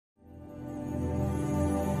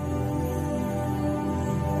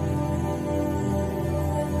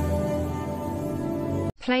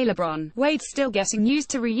Play LeBron. Wade's still getting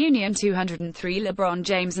used to reunion 203. LeBron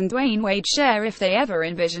James and Dwayne Wade share if they ever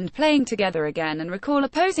envisioned playing together again and recall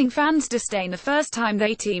opposing fans' disdain the first time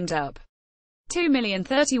they teamed up.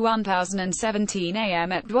 2,031,017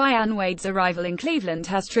 AM at Dwayne Wade's arrival in Cleveland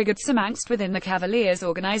has triggered some angst within the Cavaliers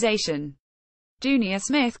organization. Junior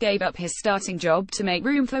Smith gave up his starting job to make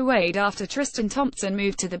room for Wade after Tristan Thompson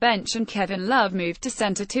moved to the bench and Kevin Love moved to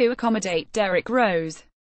center to accommodate Derrick Rose.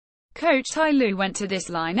 Coach Ty Lue went to this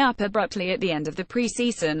lineup abruptly at the end of the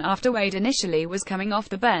preseason after Wade initially was coming off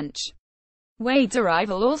the bench. Wade's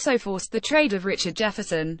arrival also forced the trade of Richard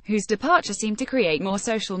Jefferson, whose departure seemed to create more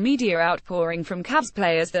social media outpouring from Cavs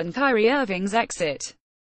players than Kyrie Irving's exit.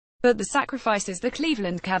 But the sacrifices the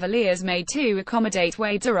Cleveland Cavaliers made to accommodate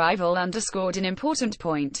Wade's arrival underscored an important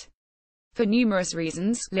point. For numerous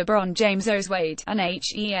reasons, LeBron James owes Wade, and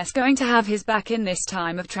he's going to have his back in this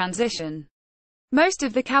time of transition. Most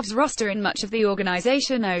of the Cavs roster and much of the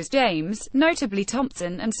organization owes James, notably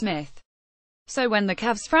Thompson and Smith. So when the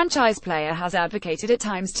Cavs franchise player has advocated at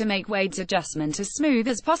times to make Wade's adjustment as smooth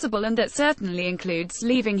as possible, and that certainly includes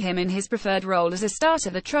leaving him in his preferred role as a starter,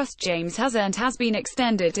 the trust James has earned has been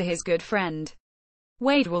extended to his good friend.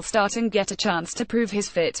 Wade will start and get a chance to prove his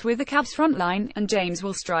fit with the Cavs frontline, and James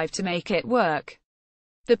will strive to make it work.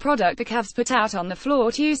 The product the Cavs put out on the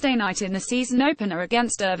floor Tuesday night in the season opener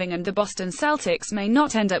against Irving and the Boston Celtics may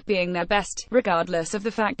not end up being their best, regardless of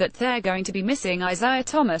the fact that they're going to be missing Isaiah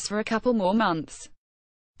Thomas for a couple more months.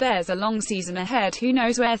 There's a long season ahead, who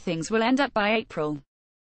knows where things will end up by April.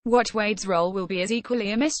 What Wade's role will be is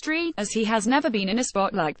equally a mystery, as he has never been in a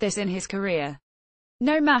spot like this in his career.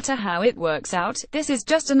 No matter how it works out, this is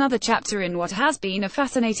just another chapter in what has been a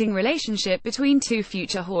fascinating relationship between two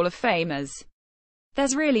future Hall of Famers.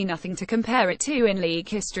 There's really nothing to compare it to in league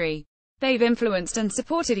history. They've influenced and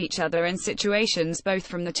supported each other in situations both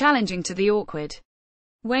from the challenging to the awkward.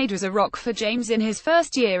 Wade was a rock for James in his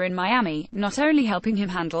first year in Miami, not only helping him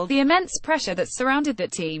handle the immense pressure that surrounded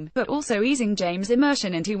that team, but also easing James'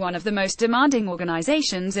 immersion into one of the most demanding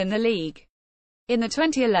organizations in the league. In the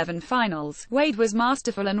 2011 finals, Wade was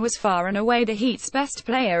masterful and was far and away the Heat's best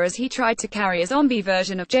player as he tried to carry a zombie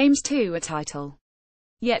version of James to a title.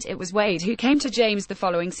 Yet it was Wade who came to James the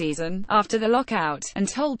following season, after the lockout, and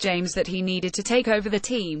told James that he needed to take over the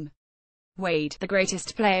team. Wade, the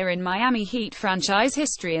greatest player in Miami Heat franchise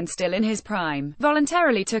history and still in his prime,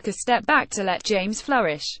 voluntarily took a step back to let James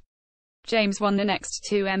flourish. James won the next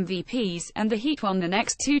 2 MVPs, and the Heat won the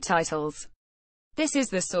next 2 titles. This is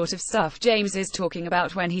the sort of stuff James is talking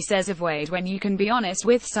about when he says of Wade, when you can be honest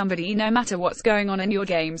with somebody no matter what's going on and your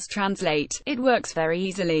games translate, it works very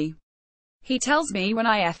easily. He tells me when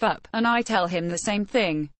I F up, and I tell him the same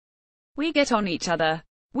thing. We get on each other.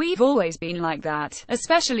 We've always been like that,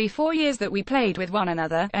 especially 4 years that we played with one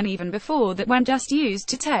another, and even before that when just used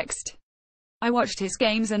to text. I watched his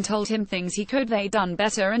games and told him things he could have done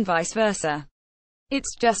better and vice versa.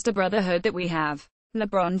 It's just a brotherhood that we have.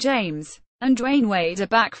 LeBron James and Dwayne Wade are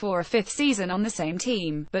back for a 5th season on the same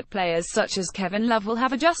team, but players such as Kevin Love will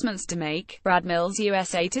have adjustments to make. Brad Mills,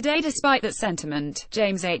 USA Today. Despite that sentiment,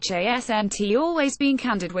 James hasn't always been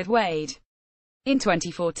candid with Wade. In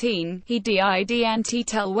 2014, he didn't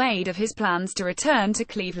tell Wade of his plans to return to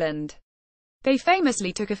Cleveland. They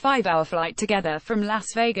famously took a 5-hour flight together from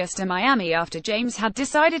Las Vegas to Miami after James had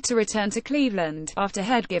decided to return to Cleveland, after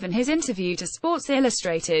he'd given his interview to Sports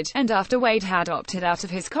Illustrated, and after Wade had opted out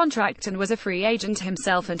of his contract and was a free agent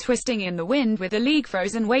himself and twisting in the wind with the league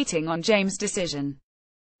frozen waiting on James' decision.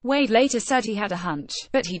 Wade later said he had a hunch,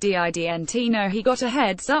 but he didn't know he got a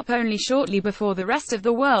heads up only shortly before the rest of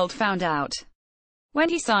the world found out. When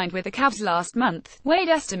he signed with the Cavs last month, Wade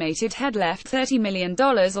estimated he'd left $30 million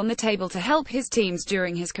on the table to help his teams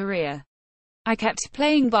during his career. I kept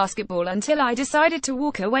playing basketball until I decided to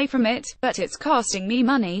walk away from it, but it's costing me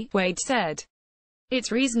money, Wade said.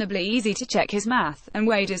 It's reasonably easy to check his math, and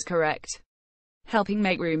Wade is correct. Helping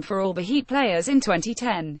make room for all the Heat players in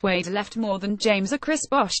 2010, Wade left more than James or Chris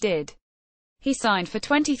Bosh did. He signed for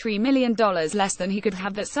 $23 million less than he could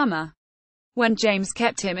have that summer. When James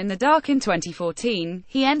kept him in the dark in 2014,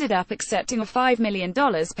 he ended up accepting a $5 million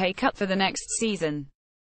pay cut for the next season.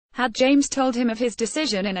 Had James told him of his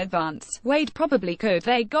decision in advance, Wade probably could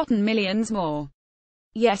have gotten millions more.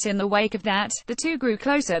 Yet in the wake of that, the two grew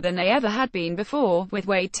closer than they ever had been before, with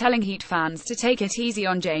Wade telling Heat fans to take it easy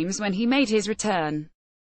on James when he made his return.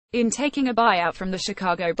 In taking a buyout from the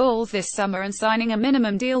Chicago Bulls this summer and signing a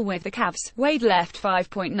minimum deal with the Cavs, Wade left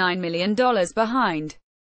 $5.9 million behind.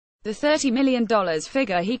 The $30 million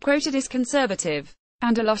figure he quoted is conservative,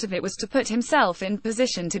 and a lot of it was to put himself in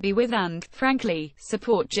position to be with and, frankly,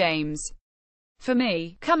 support James. For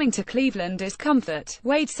me, coming to Cleveland is comfort,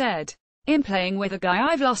 Wade said. In playing with a guy,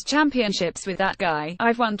 I've lost championships with that guy,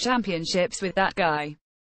 I've won championships with that guy.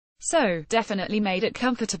 So, definitely made it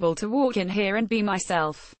comfortable to walk in here and be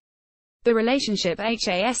myself. The relationship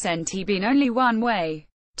hasn't been only one way.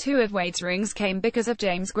 2 of Wade's rings came because of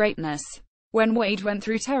James' greatness. When Wade went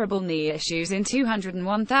through terrible knee issues in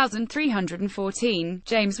 201,314,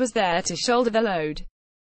 James was there to shoulder the load.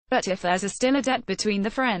 But if there's still a debt between the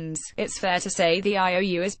friends, it's fair to say the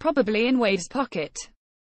IOU is probably in Wade's pocket.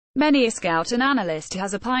 Many a scout and analyst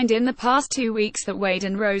has opined in the past 2 weeks that Wade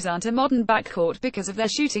and Rose aren't a modern backcourt because of their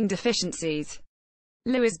shooting deficiencies.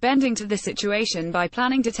 Lue is bending to the situation by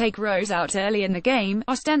planning to take Rose out early in the game,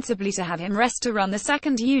 ostensibly to have him rest to run the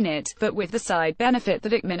second unit, but with the side benefit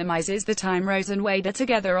that it minimizes the time Rose and Wade are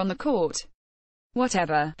together on the court.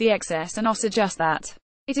 Whatever, the excess are not just that.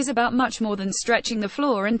 It is about much more than stretching the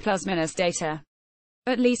floor and plus-minus data.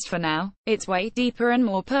 At least for now, it's way deeper and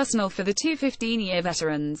more personal for the 2 15-year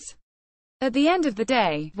veterans. At the end of the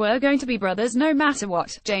day, we're going to be brothers no matter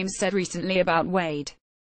what, James said recently about Wade.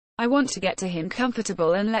 I want to get to him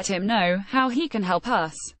comfortable and let him know how he can help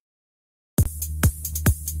us.